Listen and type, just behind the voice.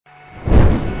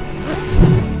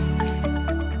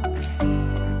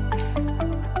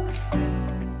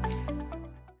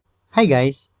Hi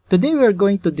guys! Today we are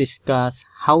going to discuss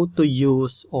how to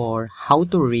use or how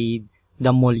to read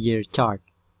the Mollier chart.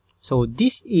 So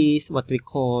this is what we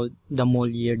call the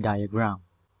Mollier diagram.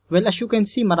 Well, as you can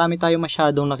see, marami tayo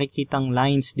masyadong nakikitang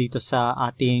lines dito sa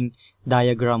ating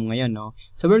diagram ngayon, no?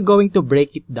 So we're going to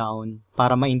break it down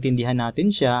para maintindihan natin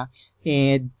siya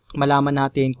and malaman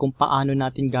natin kung paano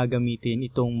natin gagamitin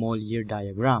itong Mollier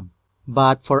diagram.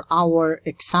 But for our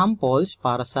examples,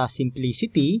 para sa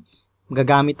simplicity,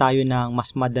 gagamit tayo ng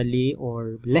mas madali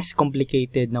or less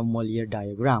complicated na Mollier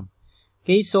diagram.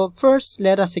 Okay, so first,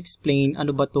 let us explain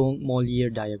ano ba tong Mollier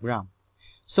diagram.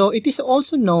 So, it is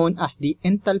also known as the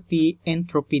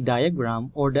enthalpy-entropy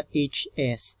diagram or the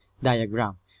HS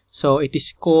diagram. So, it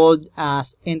is called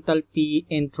as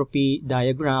enthalpy-entropy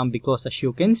diagram because as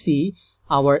you can see,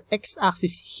 our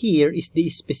x-axis here is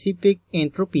the specific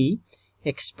entropy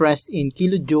expressed in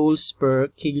kilojoules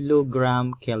per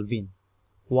kilogram Kelvin.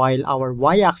 While our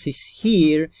y-axis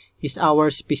here is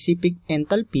our specific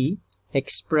enthalpy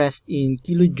expressed in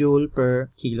kilojoule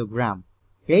per kilogram.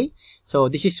 Okay?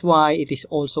 So, this is why it is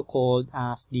also called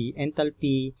as the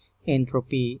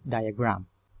enthalpy-entropy diagram.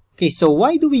 Okay, so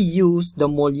why do we use the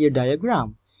Mollier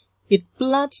diagram? It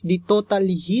plots the total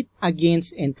heat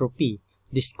against entropy,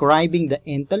 describing the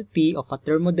enthalpy of a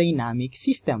thermodynamic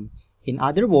system. In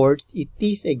other words, it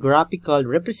is a graphical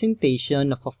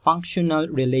representation of a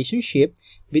functional relationship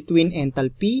between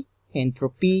enthalpy,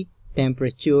 entropy,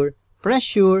 temperature,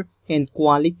 pressure, and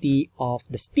quality of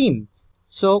the steam.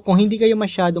 So, kung hindi kayo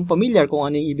masyadong familiar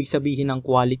kung ano yung ibig sabihin ng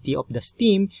quality of the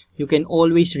steam, you can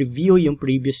always review yung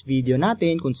previous video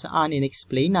natin kung saan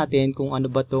in-explain natin kung ano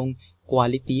ba tong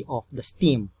quality of the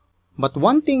steam. But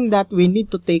one thing that we need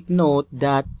to take note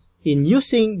that in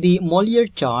using the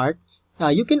Mollier chart,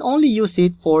 you can only use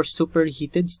it for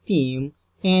superheated steam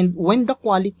and when the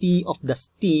quality of the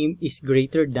steam is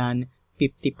greater than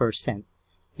 50%.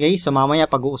 Okay, so mamaya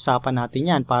pag-uusapan natin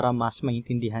yan para mas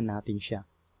maintindihan natin siya.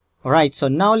 Alright, so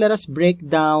now let us break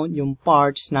down yung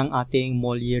parts ng ating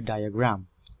Mollier diagram.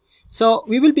 So,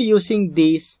 we will be using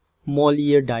this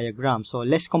Mollier diagram. So,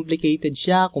 less complicated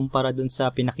siya kumpara dun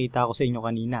sa pinakita ko sa inyo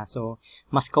kanina. So,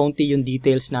 mas kaunti yung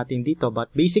details natin dito.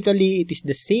 But basically, it is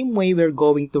the same way we're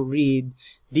going to read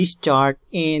this chart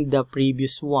and the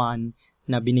previous one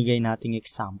na binigay nating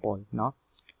example, no?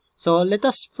 So, let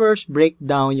us first break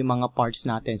down yung mga parts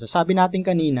natin. So, sabi natin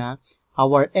kanina,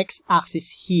 our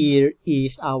x-axis here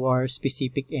is our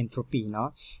specific entropy,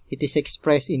 no? It is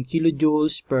expressed in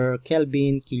kilojoules per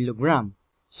Kelvin kilogram.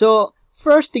 So,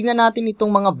 first, tignan natin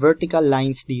itong mga vertical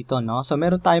lines dito, no? So,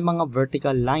 meron tayong mga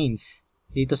vertical lines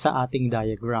dito sa ating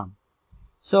diagram.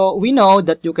 So, we know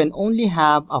that you can only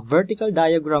have a vertical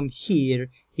diagram here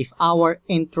if our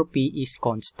entropy is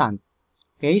constant.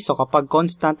 Okay? So, kapag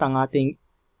constant ang ating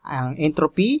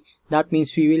entropy, that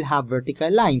means we will have vertical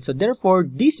lines. So, therefore,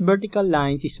 these vertical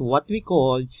lines is what we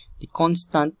call the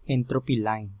constant entropy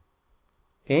line.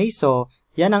 Okay? So,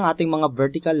 yan ang ating mga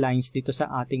vertical lines dito sa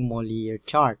ating Mollier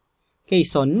chart. Okay,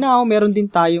 so now, meron din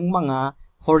tayong mga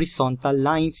horizontal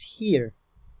lines here.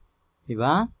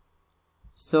 Diba?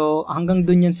 So, hanggang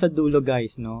dun yan sa dulo,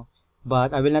 guys, no?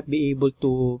 But, I will not be able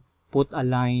to put a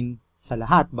line sa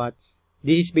lahat. But,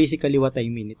 this is basically what I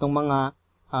mean. Itong mga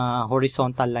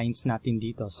horizontal lines natin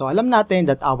dito. So, alam natin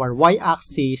that our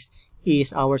y-axis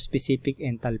is our specific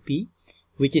enthalpy,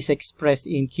 which is expressed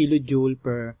in kilojoule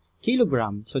per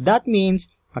kilogram. So, that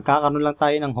means, magkakaroon lang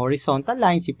tayo ng horizontal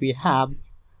lines if we have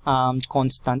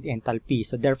constant enthalpy.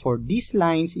 So, therefore, these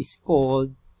lines is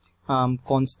called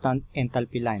constant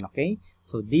enthalpy line, okay?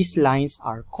 So, these lines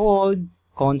are called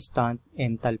constant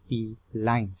enthalpy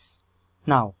lines.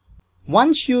 Now,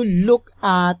 once you look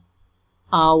at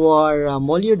our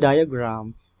Mollier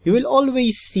diagram, you will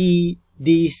always see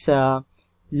this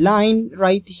line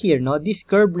right here, no? This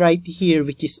curve right here,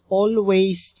 which is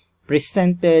always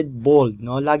presented bold,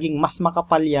 no? Laging mas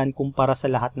makapal yan kumpara sa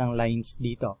lahat ng lines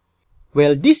dito.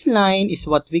 Well, this line is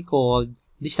what we call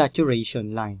the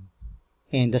saturation line.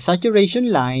 And the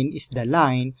saturation line is the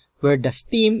line where the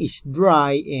steam is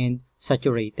dry and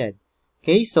saturated.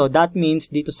 Okay, so that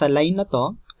means dito sa line na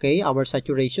to, okay, our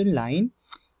saturation line,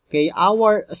 okay,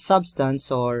 our substance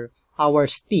or our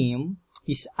steam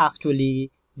is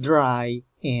actually dry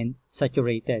and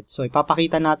saturated. So,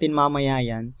 ipapakita natin mamaya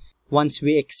yan once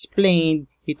we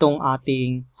explain itong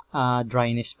ating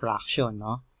dryness fraction,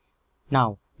 no?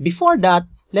 Now, before that,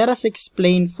 let us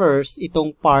explain first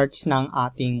itong parts ng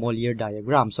ating Mollier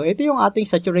diagram. So, ito yung ating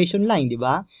saturation line, di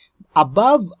ba?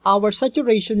 Above our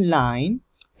saturation line,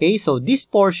 okay, so this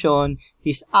portion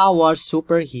is our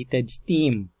superheated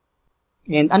steam.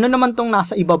 And ano naman tong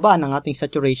nasa ibaba ng ating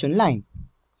saturation line?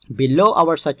 Below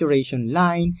our saturation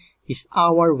line is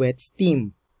our wet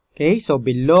steam. Okay, so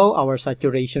below our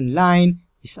saturation line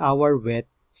is our wet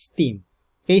steam.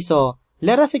 Okay, so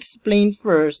let us explain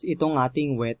first itong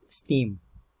ating wet steam.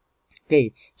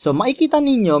 Okay, so makikita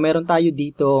ninyo, meron tayo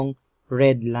ditong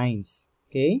red lines.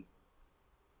 Okay?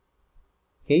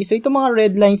 Okay, so itong mga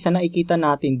red lines na nakikita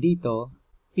natin dito,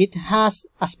 it has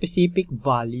a specific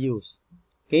values.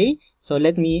 Okay? So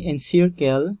let me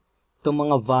encircle itong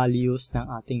mga values ng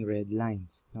ating red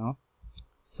lines. No?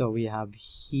 So we have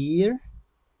here,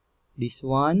 this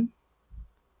one,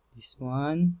 this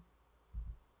one,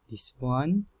 this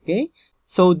one. Okay?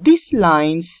 So these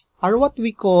lines are what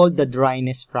we call the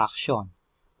dryness fraction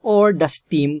or the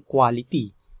steam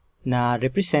quality na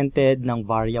represented ng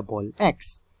variable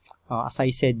x. As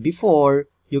I said before,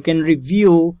 you can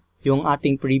review yung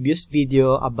ating previous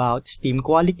video about steam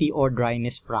quality or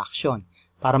dryness fraction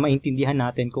para maintindihan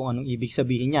natin kung anong ibig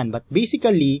sabihin yan. But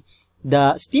basically,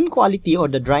 the steam quality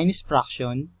or the dryness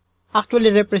fraction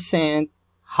actually represent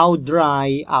how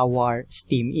dry our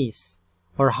steam is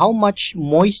or how much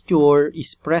moisture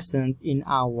is present in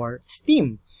our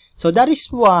steam. So that is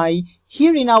why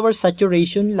here in our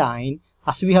saturation line,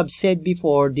 as we have said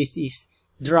before, this is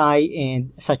dry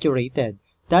and saturated.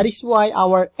 That is why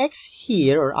our x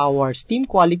here or our steam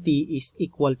quality is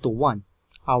equal to 1.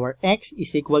 Our x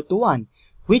is equal to 1,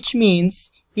 which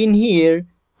means in here,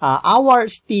 our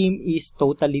steam is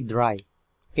totally dry.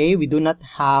 Okay, we do not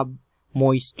have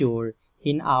moisture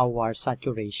in our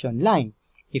saturation line.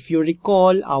 If you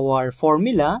recall our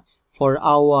formula for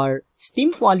our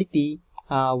steam quality,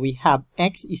 we have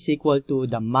x is equal to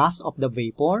the mass of the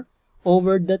vapor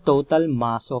over the total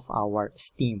mass of our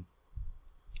steam.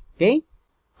 Okay?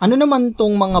 Ano naman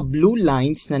tong mga blue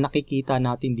lines na nakikita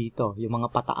natin dito? Yung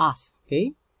mga pataas.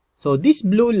 Okay? So, these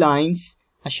blue lines,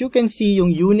 as you can see,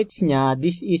 yung units niya,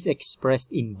 this is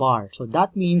expressed in bar. So,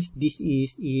 that means this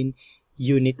is in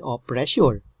unit of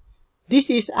pressure. This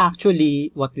is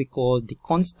actually what we call the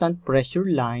constant pressure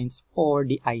lines or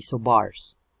the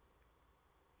isobars.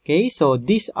 Okay? So,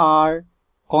 these are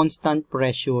constant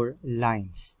pressure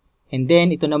lines. And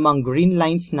then, ito namang green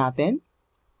lines natin.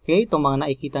 Okay, itong mga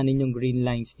nakikita ninyong green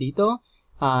lines dito,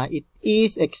 it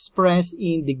is expressed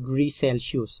in degrees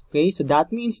Celsius. Okay, so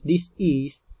that means this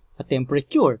is a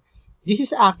temperature. This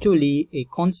is actually a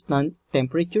constant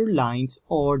temperature lines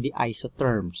or the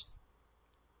isotherms.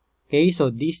 Okay, so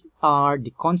these are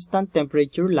the constant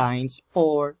temperature lines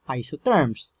or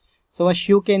isotherms. So as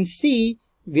you can see,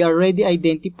 we already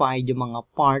identified yung mga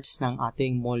parts ng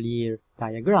ating Mollier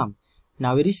diagram.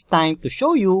 Now, it is time to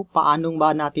show you paano ba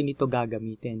natin ito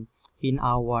gagamitin in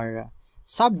our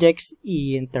subjects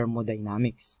in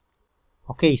thermodynamics.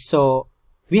 Okay, so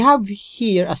we have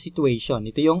here a situation.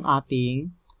 Ito yung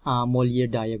ating Mollier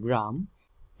diagram.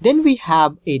 Then we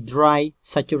have a dry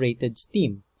saturated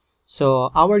steam. So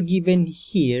our given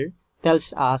here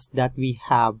tells us that we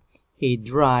have a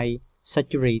dry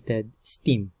saturated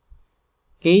steam.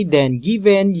 Okay, then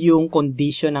given yung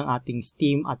condition ng ating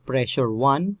steam at pressure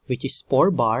 1, which is 4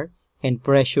 bar, and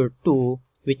pressure 2,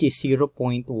 which is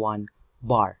 0.1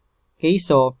 bar. Okay,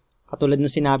 so katulad ng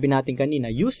sinabi natin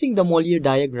kanina, using the Mollier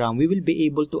diagram, we will be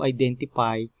able to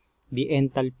identify the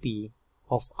enthalpy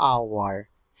of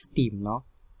our steam, no?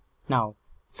 Now,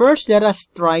 first, let us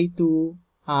try to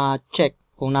check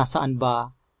kung nasaan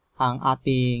ba ang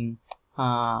ating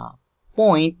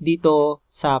point dito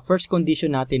sa first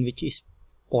condition natin, which is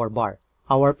 4 bar.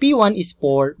 Our P1 is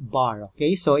 4 bar.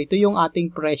 Okay, so ito yung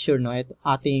ating pressure, no? Ito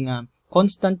ating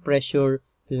constant pressure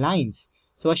lines.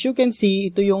 So as you can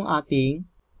see, ito yung ating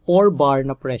 4 bar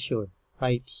na pressure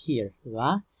right here,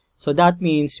 diba? So that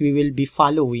means we will be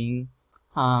following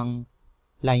ang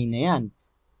line na yan.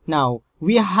 Now,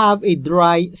 we have a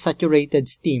dry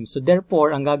saturated steam. So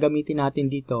therefore, ang gagamitin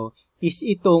natin dito is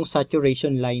itong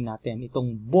saturation line natin,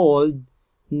 itong bold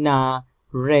na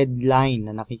red line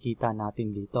na nakikita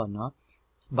natin dito, no?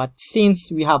 But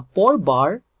since we have 4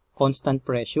 bar constant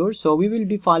pressure, so we will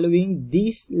be following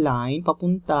this line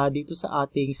papunta dito sa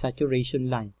ating saturation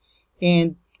line.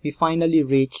 And we finally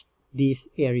reach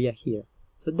this area here.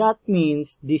 So that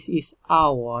means this is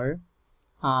our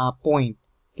point,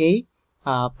 okay?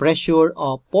 Pressure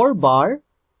of 4 bar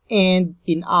and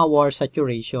in our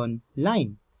saturation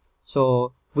line.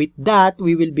 So with that,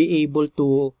 we will be able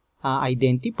to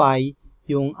identify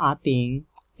yung ating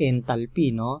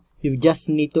enthalpy, no? You just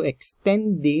need to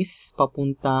extend this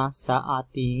papunta sa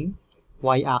ating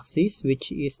y-axis,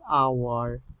 which is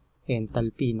our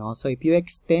enthalpy, no? So if you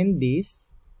extend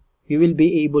this, we will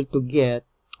be able to get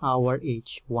our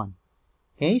H1.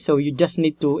 Okay? So you just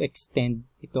need to extend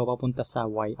ito papunta sa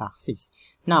y-axis.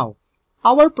 Now,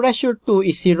 our pressure 2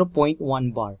 is 0.1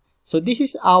 bar. So this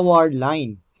is our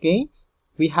line, okay?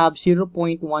 We have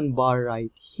 0.1 bar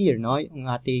right here, no? Yung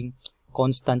ating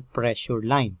constant pressure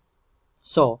line.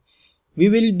 So, we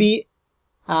need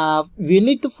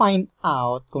to find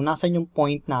out kung nasan yung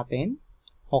point natin,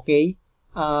 okay?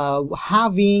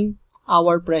 Having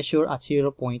our pressure at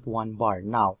 0.1 bar.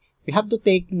 Now, we have to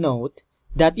take note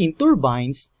that in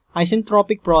turbines,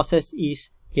 isentropic process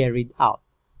is carried out.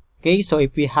 Okay, so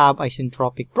if we have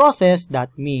isentropic process,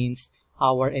 that means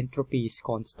our entropy is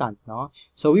constant, no?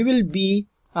 So we will be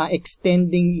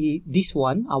extending this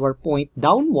one, our point,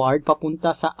 downward,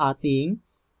 papunta sa ating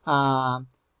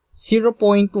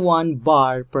 0.1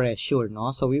 bar pressure,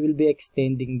 no? So we will be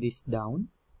extending this down.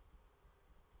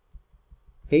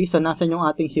 Okay, so nasan yung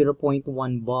ating 0.1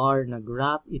 bar na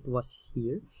graph? It was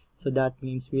here. So that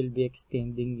means we'll be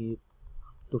extending it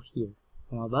to here.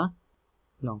 Tama ba?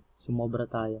 No, sumobra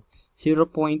tayo.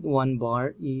 0.1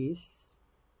 bar is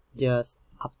just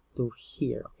up to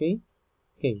here, okay?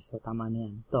 Okay, so tama na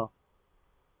yan. Ito.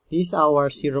 This is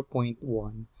our 0.1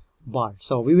 bar.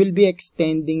 So, we will be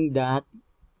extending that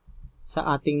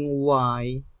sa ating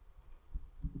y-axis.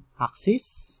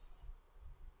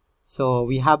 So,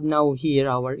 we have now here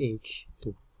our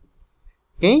H2.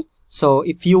 Okay? So,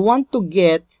 if you want to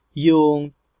get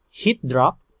yung heat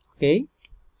drop, okay?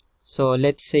 So,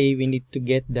 let's say we need to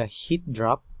get the heat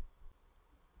drop.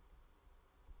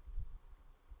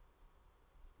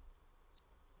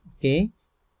 Okay.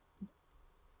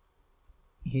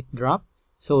 Heat drop.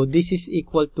 So, this is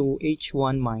equal to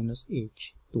H1 minus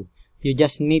H2. You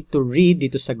just need to read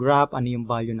dito sa graph ano yung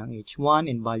value ng H1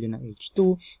 and value ng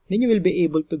H2. Then, you will be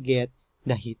able to get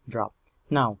the heat drop.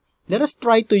 Now, let us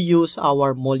try to use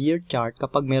our Mollier chart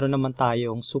kapag meron naman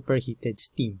tayong superheated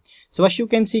steam. So as you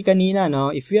can see kanina, no,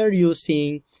 if we are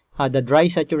using the dry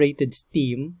saturated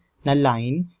steam na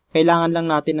line, kailangan lang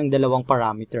natin ng dalawang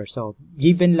parameters. So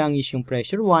given lang is yung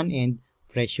pressure 1 and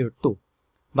pressure 2.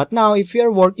 But now if we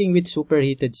are working with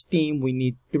superheated steam, we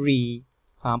need 3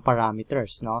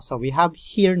 parameters. No? So we have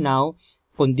here now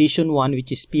condition 1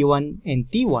 which is P1 and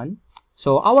T1.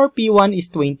 So, our P1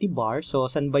 is 20 bar. So,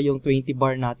 saan ba yung 20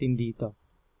 bar natin dito?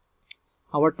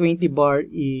 Our 20 bar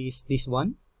is this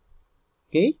one.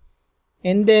 Okay?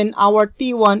 And then, our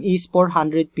T1 is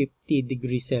 450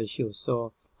 degrees Celsius.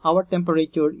 So, our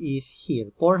temperature is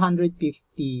here, 450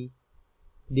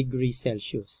 degrees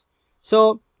Celsius.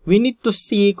 So, we need to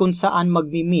see kung saan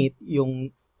magmi-meet yung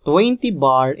 20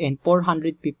 bar and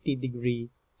 450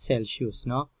 degree Celsius,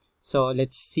 no? So,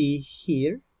 let's see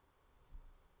here.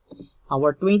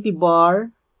 Our 20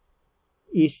 bar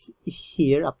is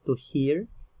here up to here.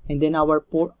 And then our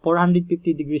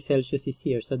 450 degrees Celsius is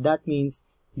here. So that means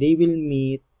they will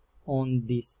meet on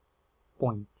this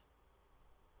point.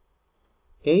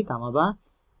 Okay, tama ba?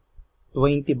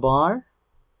 20 bar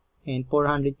and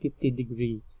 450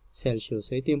 degree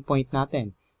Celsius. So ito yung point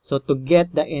natin. So to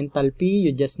get the enthalpy,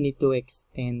 you just need to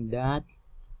extend that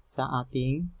sa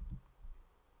ating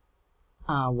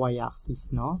y-axis,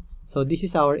 no? So, this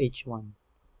is our H1.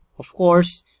 Of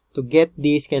course, to get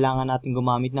this, kailangan natin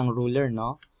gumamit ng ruler,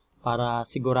 no? Para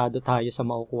sigurado tayo sa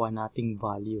makukuha nating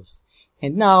values.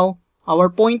 And now,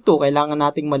 our point 2, kailangan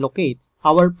nating malocate.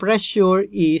 Our pressure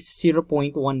is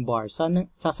 0.1 bar. Saan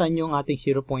yung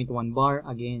ating 0.1 bar?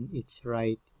 Again, it's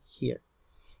right here.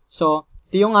 So,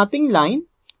 ito yung ating line.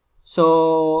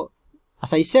 So,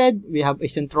 as I said, we have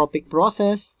isentropic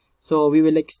process. So, we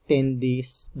will extend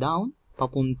this down.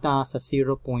 Papunta sa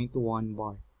 0.1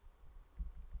 bar.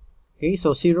 Okay,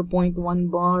 so 0.1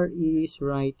 bar is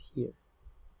right here.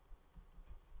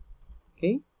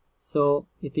 Okay, so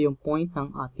ito yung point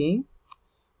ng ating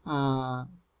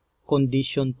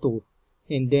condition 2.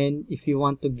 And then, if you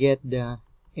want to get the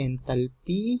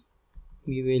enthalpy,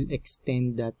 we will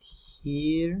extend that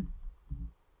here.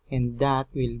 And that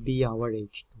will be our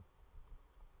H2.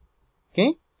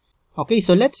 Okay? Okay,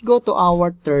 so let's go to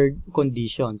our third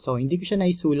condition. So, hindi ko siya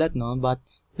naisulat, no? But,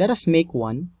 let us make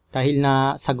one. Dahil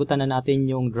na sagutan na natin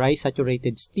yung dry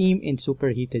saturated steam and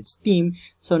superheated steam.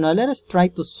 So, now let us try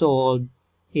to solve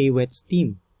a wet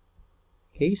steam.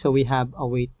 Okay, so we have a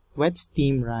wet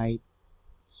steam right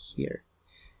here.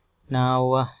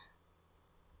 Now,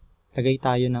 lagay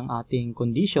tayo ng ating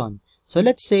condition. So,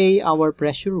 let's say our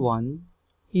pressure 1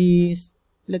 is,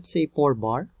 let's say, 4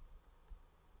 bar.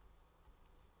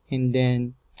 And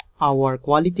then, our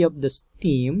quality of the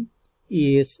steam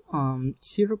is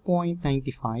 0.95.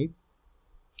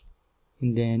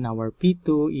 And then, our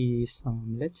P2 is,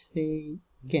 let's say,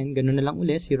 again, ganun na lang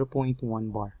ulit, 0.1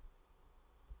 bar.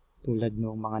 Tulad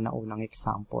ng mga naunang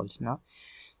examples, no?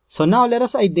 So, now, let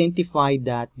us identify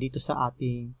that dito sa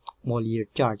ating Mollier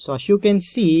chart. So, as you can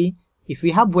see, if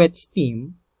we have wet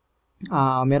steam,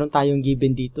 meron tayong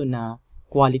given dito na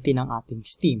quality ng ating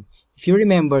steam. If you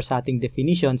remember sa ating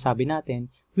definition, sabi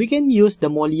natin, we can use the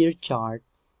Mollier chart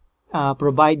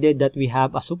provided that we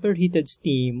have a superheated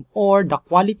steam or the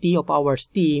quality of our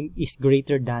steam is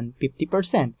greater than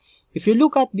 50%. If you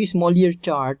look at this Mollier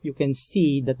chart, you can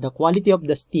see that the quality of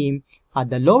the steam at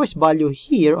the lowest value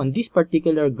here on this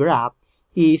particular graph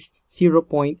is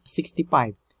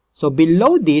 0.65. So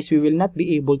below this, we will not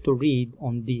be able to read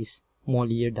on this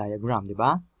Mollier diagram,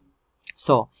 diba?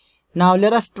 So, now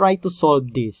let us try to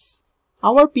solve this.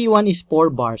 Our P1 is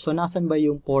 4 bar. So, nasan ba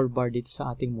yung 4 bar dito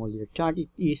sa ating Mollier chart? It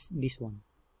is this one.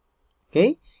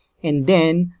 Okay? And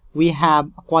then, we have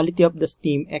a quality of the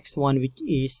steam X1 which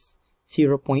is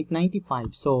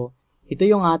 0.95. So, ito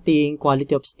yung ating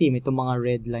quality of steam. Itong mga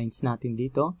red lines natin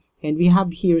dito. And we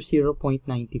have here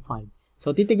 0.95.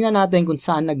 So, titignan natin kung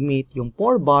saan nag-meet yung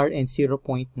 4 bar and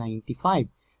 0.95.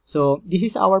 So, this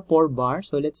is our 4 bar.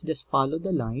 So, let's just follow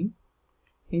the line.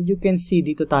 And you can see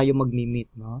dito tayo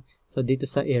magmi-meet, no? So, dito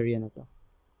sa area na to.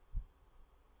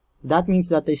 That means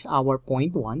that is our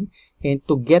point 1. And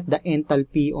to get the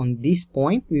enthalpy on this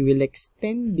point, we will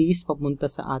extend this papunta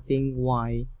sa ating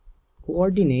y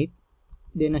coordinate.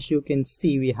 Then, as you can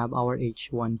see, we have our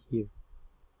H1 here.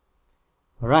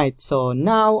 Alright, so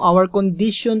now our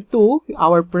condition 2,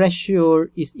 our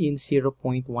pressure is in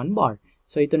 0.1 bar.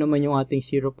 So, ito naman yung ating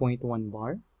 0.1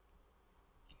 bar.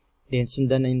 Then,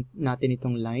 sundan natin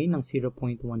itong line ng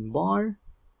 0.1 bar.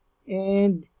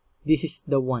 And this is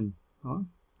the one.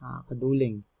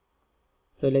 Kaduling.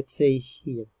 So, let's say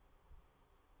here.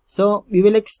 So, we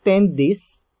will extend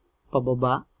this.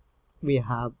 Pababa, we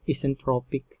have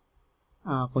isentropic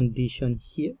condition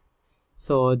here.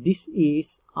 So, this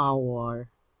is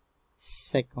our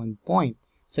second point.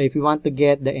 So, if we want to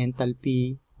get the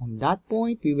enthalpy on that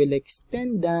point, we will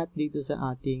extend that dito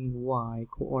sa ating y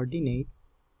coordinate.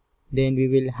 Then, we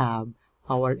will have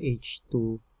our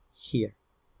H2 here.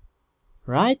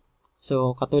 Right?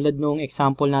 So, katulad nung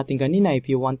example natin kanina, if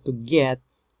you want to get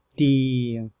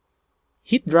the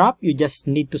heat drop, you just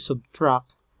need to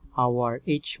subtract our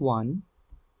H1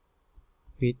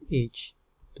 with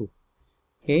H2.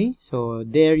 Okay? So,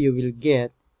 there you will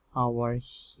get our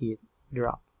heat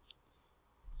drop.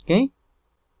 Okay?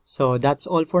 So, that's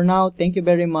all for now. Thank you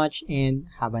very much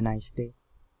and have a nice day.